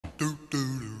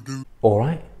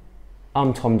Alright,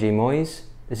 I'm Tom G. Moyes.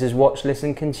 This is Watch,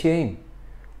 Listen, Consume.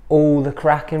 All the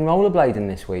crack in rollerblading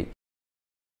this week.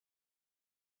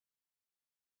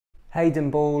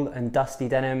 Hayden Ball and Dusty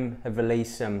Denim have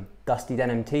released some Dusty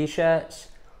Denim t-shirts,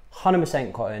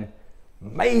 100% cotton,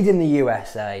 made in the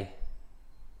USA,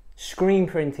 screen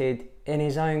printed in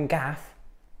his own gaff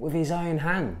with his own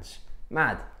hands.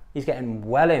 Mad. He's getting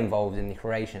well involved in the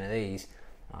creation of these.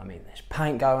 I mean, there's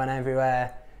paint going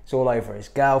everywhere, it's all over his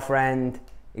girlfriend,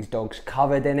 his dog's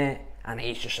covered in it, and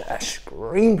he's just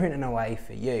screen printing away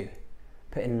for you,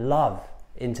 putting love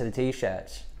into the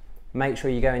t-shirts. Make sure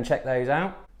you go and check those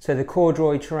out. So the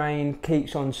corduroy train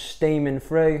keeps on steaming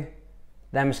through.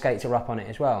 Them skates are up on it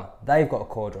as well. They've got a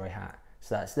corduroy hat.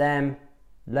 So that's them.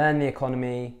 Learn the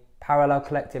Economy. Parallel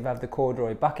Collective have the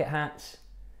corduroy bucket hats.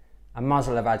 And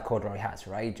Muzzle have had corduroy hats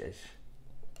for ages.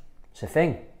 It's a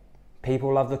thing.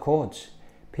 People love the cords.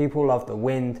 People love the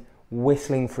wind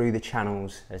whistling through the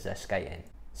channels as they're skating.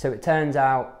 So it turns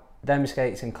out them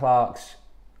skates and Clarks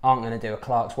aren't going to do a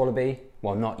Clarks Wallaby.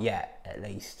 Well, not yet, at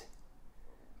least.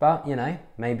 But, you know,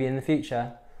 maybe in the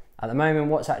future. At the moment,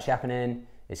 what's actually happening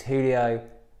is Julio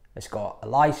has got a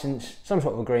license, some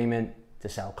sort of agreement to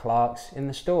sell Clarks in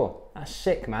the store. That's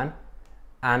sick, man.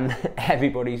 And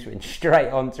everybody's been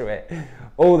straight onto it.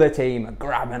 All the team are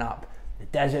grabbing up the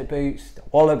desert boots, the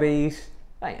wallabies.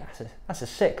 Hey, that's a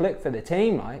sick look for the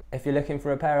team, right? If you're looking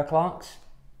for a pair of Clarks,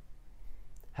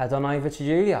 head on over to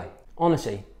Julian.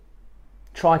 Honestly,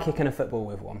 try kicking a football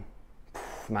with one.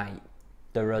 Mate,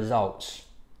 the results,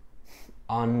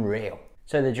 unreal.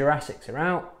 So the Jurassics are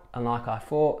out, and like I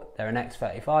thought, they're an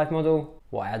X35 model.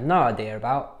 What I had no idea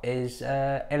about is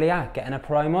Ilia getting a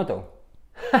pro model.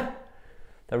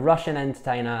 The Russian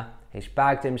entertainer has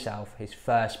bagged himself his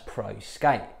first pro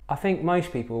skate. I think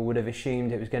most people would have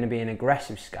assumed it was going to be an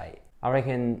aggressive skate. I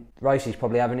reckon Roces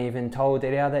probably haven't even told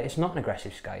Ilia that it's not an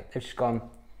aggressive skate. They've just gone,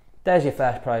 there's your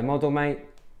first pro model, mate.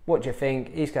 What do you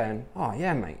think? He's going, oh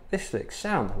yeah, mate, this looks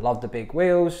sound. I love the big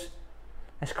wheels.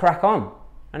 Let's crack on.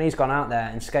 And he's gone out there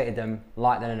and skated them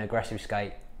like they're an aggressive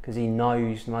skate because he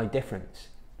knows no difference.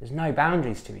 There's no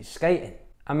boundaries to his skating.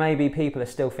 And maybe people are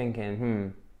still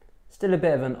thinking, still a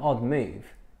bit of an odd move.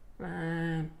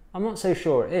 I'm not so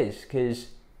sure it is, because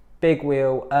big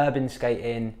wheel, urban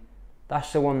skating,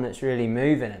 that's the one that's really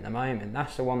moving at the moment.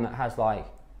 That's the one that has like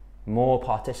more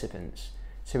participants.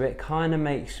 So it kind of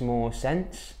makes more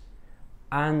sense.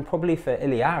 And probably for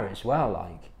Ilia as well,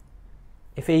 like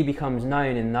if he becomes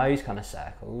known in those kind of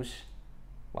circles,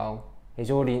 well, his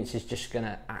audience is just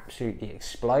gonna absolutely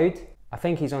explode. I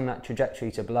think he's on that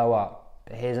trajectory to blow up,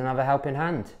 but here's another helping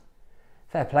hand.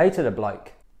 Fair play to the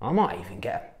bloke. I might even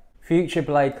get him. Future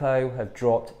Blade Co have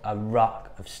dropped a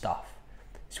ruck of stuff.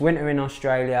 It's winter in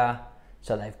Australia,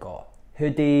 so they've got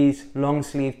hoodies, long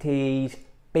sleeve tees,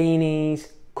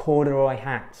 beanies, corduroy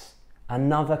hats.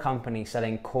 Another company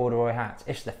selling corduroy hats.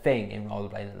 It's the thing in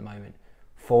rollerblading at the moment.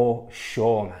 For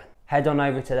sure, man. Head on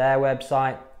over to their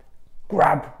website,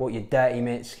 grab what your dirty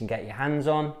mitts can get your hands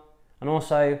on. And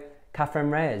also,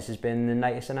 Catherine Reyes has been the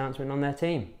latest announcement on their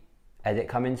team. Edit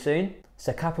coming soon.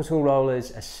 So Capital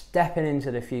Rollers are stepping into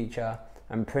the future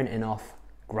and printing off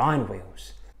grind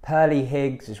wheels. Pearly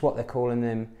Higgs is what they're calling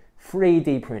them,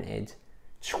 3D printed,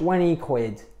 20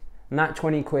 quid. And that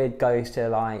 20 quid goes to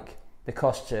like the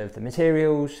cost of the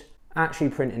materials, actually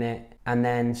printing it, and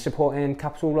then supporting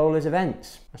Capital Rollers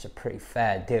events. That's a pretty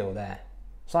fair deal there.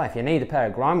 So if you need a pair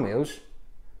of grind wheels,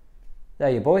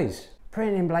 they're your boys.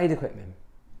 Printing blade equipment.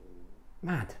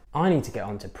 Mad. I need to get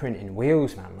on to printing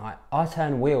wheels, man. Like, I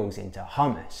turn wheels into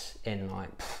hummus in like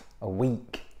a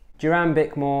week. Duran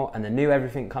Bickmore and the New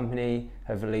Everything Company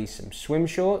have released some swim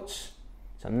shorts,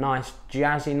 some nice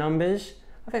jazzy numbers.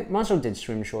 I think Muzzle did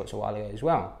swim shorts a while ago as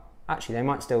well. Actually, they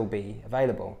might still be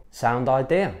available. Sound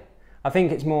idea. I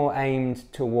think it's more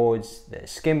aimed towards the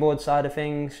skimboard side of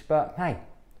things, but hey,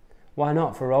 why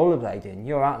not for rollerblading?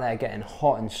 You're out there getting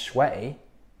hot and sweaty.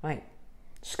 Mate,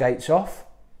 skates off.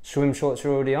 Swim shorts are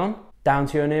already on. Down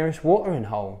to your nearest watering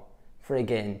hole.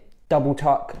 Friggin' double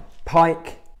tuck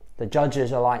pike. The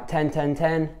judges are like 10, 10,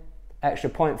 10.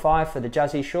 Extra 0.5 for the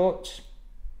jazzy shorts.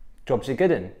 Job's a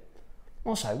good un.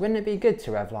 Also, wouldn't it be good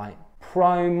to have like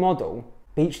pro model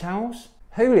beach towels?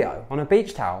 Julio on a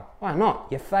beach towel. Why not?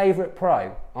 Your favourite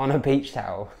pro on a beach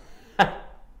towel.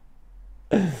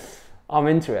 I'm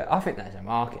into it. I think there's a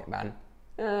market, man.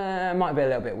 It might be a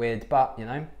little bit weird, but you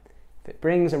know, if it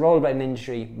brings the rollerblading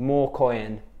industry more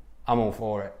coin, I'm all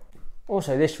for it.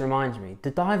 Also, this reminds me, the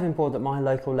diving board at my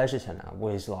local leisure centre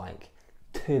was like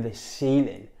to the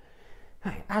ceiling.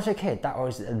 Hey, as a kid, that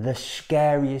was the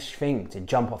scariest thing to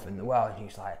jump off in the world. You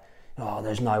was like oh,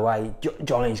 there's no way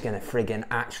Johnny's gonna friggin'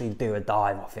 actually do a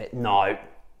dive off it. No,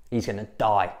 he's gonna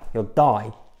die. He'll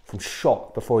die from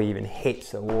shock before he even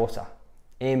hits the water.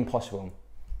 Impossible.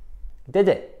 He did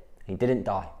it. He didn't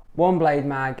die. One Blade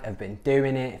Mag have been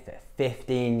doing it for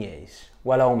 15 years.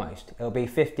 Well, almost. It'll be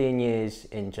 15 years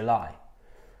in July.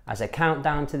 As a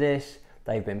countdown to this,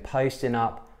 they've been posting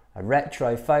up a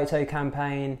retro photo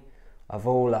campaign of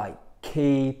all like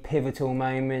key pivotal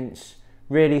moments,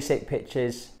 really sick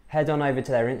pictures. Head on over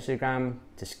to their Instagram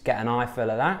to get an eyeful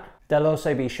of that. They'll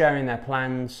also be sharing their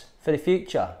plans for the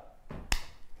future.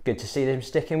 Good to see them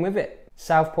sticking with it.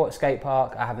 Southport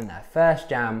Skatepark are having their first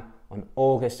jam on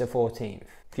August the 14th.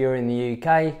 If you're in the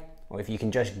UK, or if you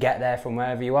can just get there from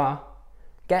wherever you are,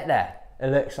 get there. It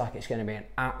looks like it's going to be an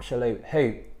absolute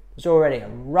hoot. There's already a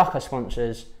ruck of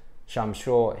sponsors, so I'm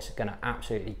sure it's going to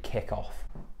absolutely kick off.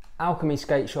 Alchemy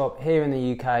Skate Shop here in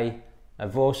the UK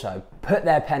have also put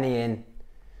their penny in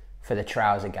for the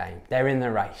trouser game. They're in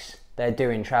the race. They're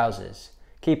doing trousers.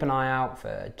 Keep an eye out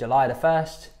for July the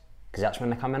 1st, because that's when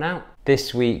they're coming out.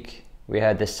 This week, we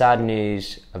heard the sad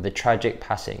news of the tragic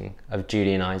passing of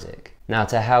Julian Issac. Now,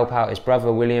 to help out his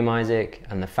brother William Issac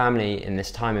and the family in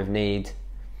this time of need,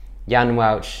 Jan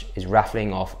Welch is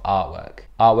raffling off artwork.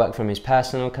 Artwork from his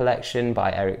personal collection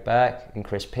by Eric Burke and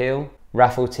Chris Peel.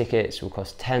 Raffle tickets will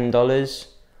cost $10.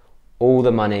 All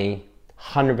the money,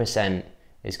 100%,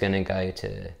 is going to go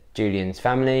to Julian's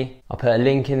family. I'll put a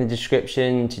link in the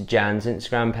description to Jan's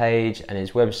Instagram page and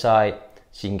his website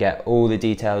so you can get all the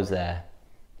details there.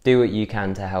 Do what you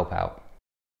can to help out.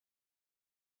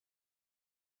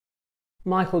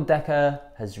 Michael Decker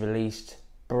has released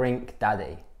BRINK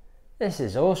Daddy. This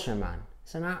is awesome, man.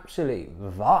 It's an absolute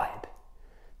vibe.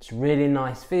 It's really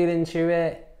nice feeling to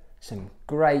it. Some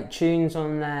great tunes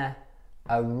on there.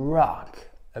 A ruck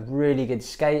of really good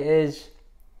skaters.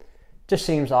 Just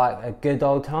seems like a good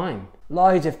old time.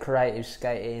 Loads of creative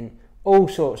skating, all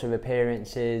sorts of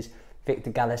appearances.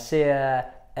 Victor Galicia,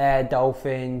 Air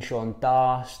Dolphin, Sean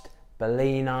Darst,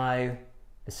 Bellino,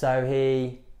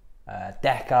 Sohi,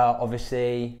 Decker,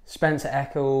 obviously, Spencer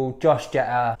Eckel, Josh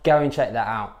Jetter. Go and check that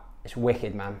out. It's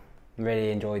wicked, man.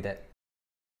 Really enjoyed it.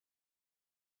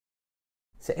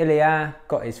 So Ilia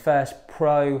got his first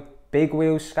pro big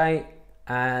wheel skate,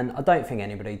 and I don't think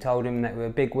anybody told him that we were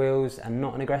big wheels and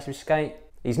not an aggressive skate.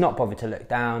 He's not bothered to look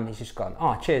down. He's just gone,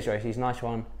 oh, cheers, Roces, nice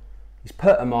one. He's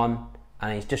put them on,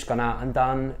 and he's just gone out and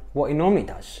done what he normally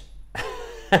does.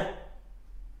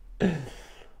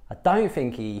 I don't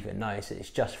think he even knows that it's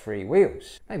just 3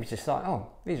 wheels. Maybe he's just like,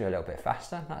 oh, these are a little bit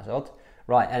faster, that's odd.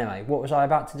 Right, anyway, what was I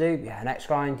about to do? Yeah, next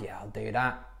grind, yeah, I'll do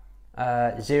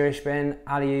that. Zero spin,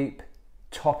 alley-oop,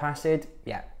 top acid,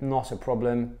 yeah, not a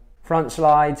problem. Front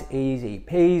slides, easy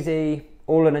peasy,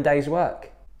 all in a day's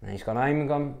work. And he's gone home and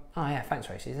gone, oh yeah, thanks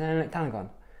Roces. And then looked down and gone,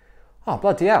 oh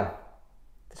bloody hell,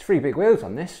 there's 3 big wheels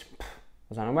on this. I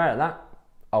was unaware of that.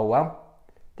 Oh well.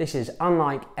 This is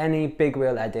unlike any big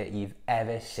wheel edit you've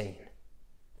ever seen.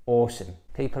 Awesome.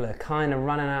 People are kind of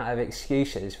running out of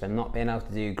excuses for not being able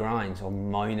to do grinds or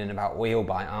moaning about wheel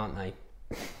bite, aren't they?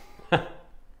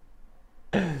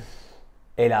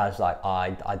 Eli's like,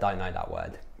 I don't know that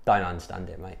word. Don't understand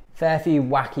it, mate. Fair few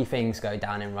wacky things go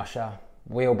down in Russia.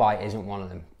 Wheel bite isn't one of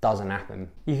them. Doesn't happen.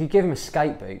 You could give him a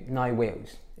skate boot, no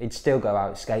wheels. He'd still go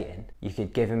out skating. You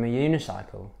could give him a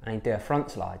unicycle and he'd do a front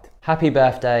slide. Happy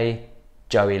birthday,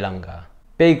 Joey Lunga.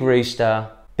 Big Rooster,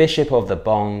 Bishop of the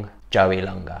Bong, Joey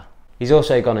Lunga. He's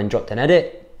also gone and dropped an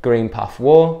edit, Greenpuff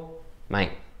War.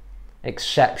 Mate,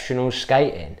 exceptional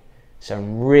skating.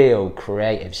 Some real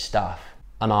creative stuff.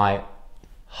 And I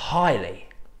highly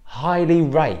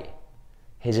rate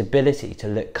his ability to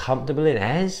look comfortable in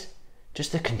airs.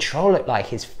 Just to control it, like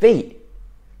his feet.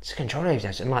 Just control it,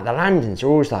 and like the landings are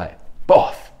always like,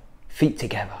 boff, feet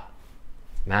together.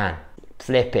 Man,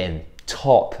 flipping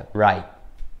top rate.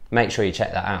 Make sure you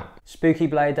check that out. Spooky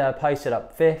Blader posted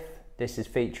up 5th. This is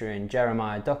featuring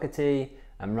Jeremiah Dougherty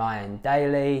and Ryan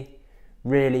Daly.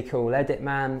 Really cool edit,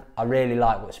 man. I really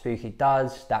like what Spooky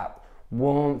does. That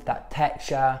warmth, that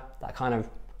texture, that kind of,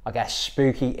 I guess,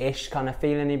 spooky-ish kind of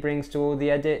feeling he brings to all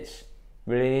the edits.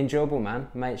 Really enjoyable, man.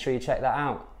 Make sure you check that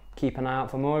out. Keep an eye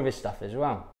out for more of his stuff as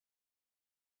well.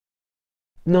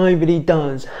 Nobody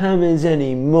does hammers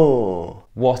anymore.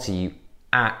 What are you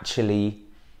actually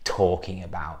talking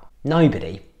about?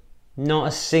 Nobody? Not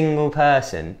a single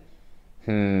person?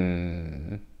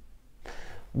 Where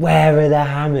are the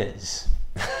hammers?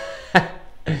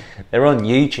 They're on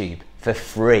YouTube for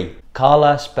free.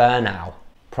 Carlos Bernal,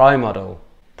 Pro Model,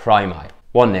 Promo.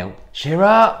 1-0. Cheer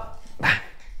up!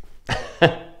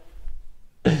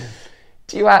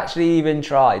 Do you actually even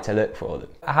try to look for them?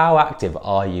 How active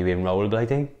are you in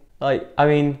rollerblading? Like, I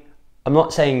mean, I'm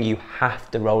not saying you have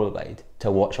to rollerblade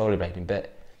to watch rollerblading,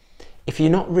 but if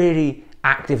you're not really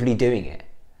actively doing it,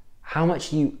 how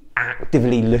much are you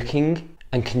actively looking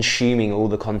and consuming all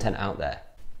the content out there?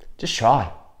 Just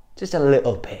try, just a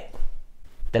little bit.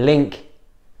 The link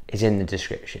is in the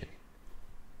description.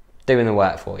 Doing the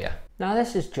work for you. Now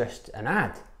this is just an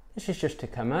ad. This is just a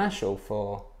commercial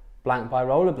for Blank by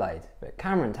Rollerblade, but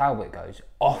Cameron Talbot goes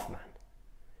off, man.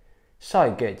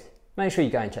 So good. Make sure you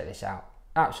go and check this out.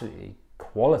 Absolutely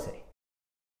quality.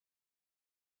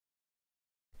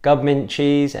 Government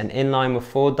Cheese and Inline with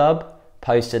 4 Dub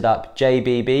posted up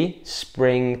JBB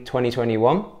Spring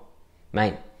 2021.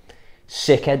 Mate,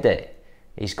 sick edit.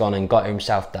 He's gone and got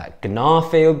himself that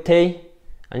Garfield tee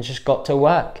and just got to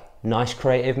work. Nice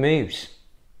creative moves.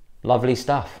 Lovely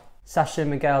stuff. SACHA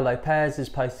Miguel LOPEZ has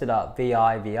posted up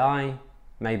VIVI.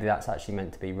 Maybe that's actually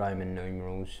meant to be Roman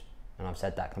numerals and I've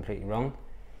said that completely wrong.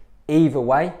 Either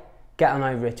way, get on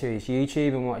over to his YouTube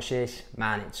and watch this.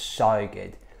 Man, it's so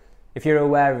good. If you're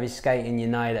aware of his skating, you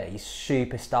know that he's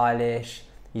super stylish.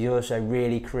 He's also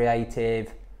really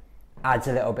creative, adds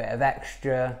a little bit of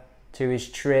extra to his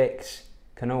tricks,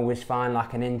 can always find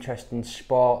like an interesting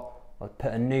spot or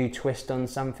put a new twist on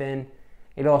something.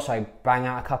 He'll also bang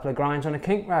out a couple of grinds on a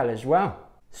kink rail as well.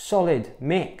 Solid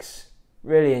mix,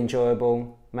 really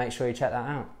enjoyable. Make sure you check that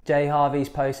out. Jay Harvey's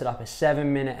posted up a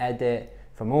 7-minute edit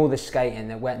from all the skating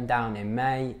that went down in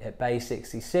May at Bay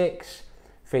 66,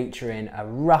 featuring a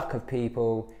ruck of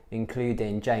people,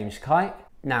 including James Kite.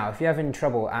 Now, if you're having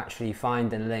trouble actually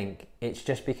finding the link, it's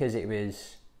just because it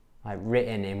was like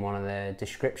written in one of the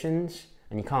descriptions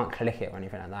and you can't click it or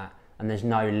anything like that, and there's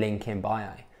no link in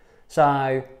bio.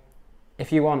 So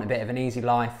if you want a bit of an easy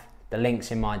life, the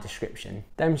link's in my description.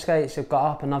 Them skates have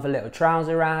got up another little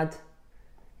trouser ad.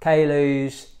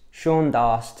 Kalu's, Sean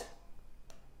Dast,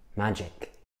 magic.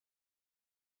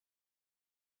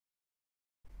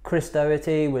 Chris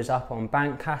Dougherty was up on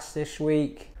Bankcast this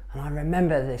week, and I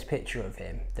remember this picture of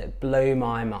him that blew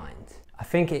my mind. I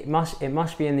think it must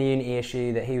be in the Unity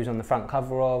issue that he was on the front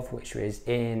cover of, which was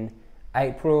in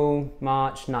April,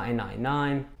 March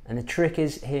 1999. And the trick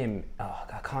is him,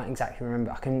 I can't exactly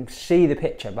remember, I can see the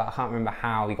picture but I can't remember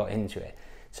how he got into it.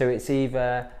 So it's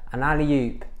either an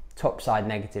alley-oop topside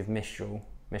negative mistral,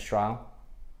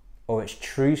 or it's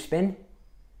true spin.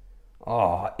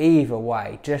 Oh, either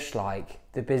way, just like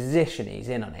the position he's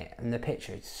in on it and the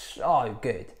picture is so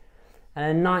good.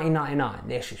 And in 1999,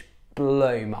 this just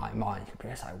blew my mind.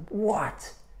 It's like,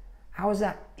 what? How is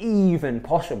that even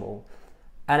possible?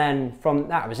 And then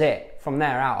that was it. From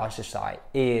there out, I was just like,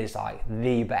 he is like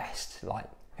the best. Like,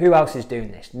 who else is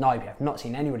doing this? Nobody. I've not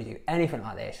seen anybody do anything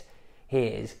like this. He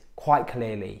is quite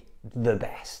clearly the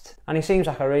best. And he seems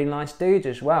like a really nice dude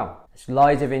as well. There's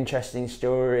loads of interesting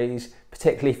stories,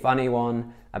 particularly funny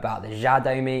one about the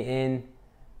Jado meeting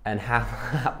and how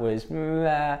that was,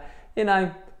 you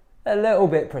know, a little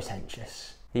bit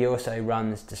pretentious. He also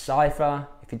runs Decipher.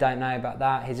 If you don't know about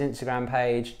that, his Instagram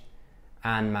page.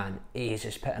 And man, he's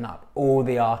just putting up all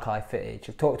the archive footage.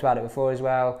 I've talked about it before as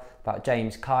well, about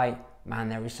James Kite. Man,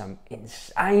 there is some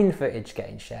insane footage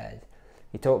getting shared.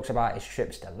 He talks about his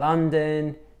trips to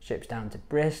London, trips down to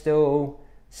Bristol,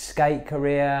 skate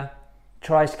career,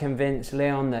 tries to convince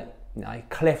Leon that, you know,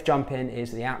 cliff jumping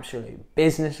is the absolute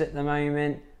business at the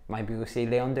moment. Maybe we'll see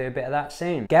Leon do a bit of that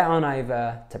soon. Get on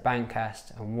over to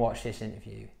Bankcast and watch this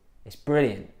interview. It's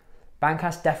brilliant.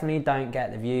 Bankcast definitely don't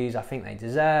get the views I think they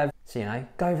deserve. So, you know,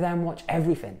 go over there and watch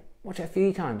everything. Watch it a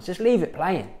few times. Just leave it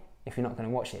playing. If you're not going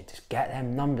to watch it, just get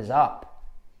them numbers up.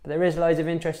 But there is loads of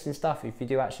interesting stuff if you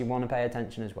do actually want to pay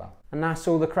attention as well. And that's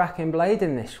all the cracking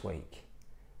blading this week.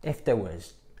 If there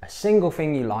was a single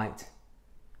thing you liked,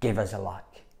 give us a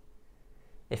like.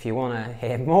 If you want to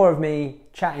hear more of me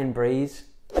chatting breeze,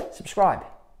 subscribe.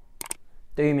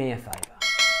 Do me a favour.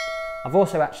 I've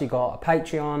also actually got a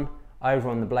Patreon over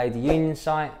on the Blader Union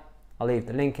site. I'll leave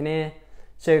the link in here.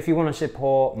 So if you want to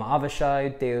support my other show,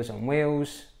 Deals on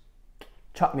Wheels,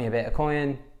 chuck me a bit of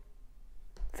coin,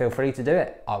 feel free to do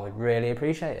it. I would really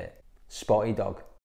appreciate it. Spotty dog.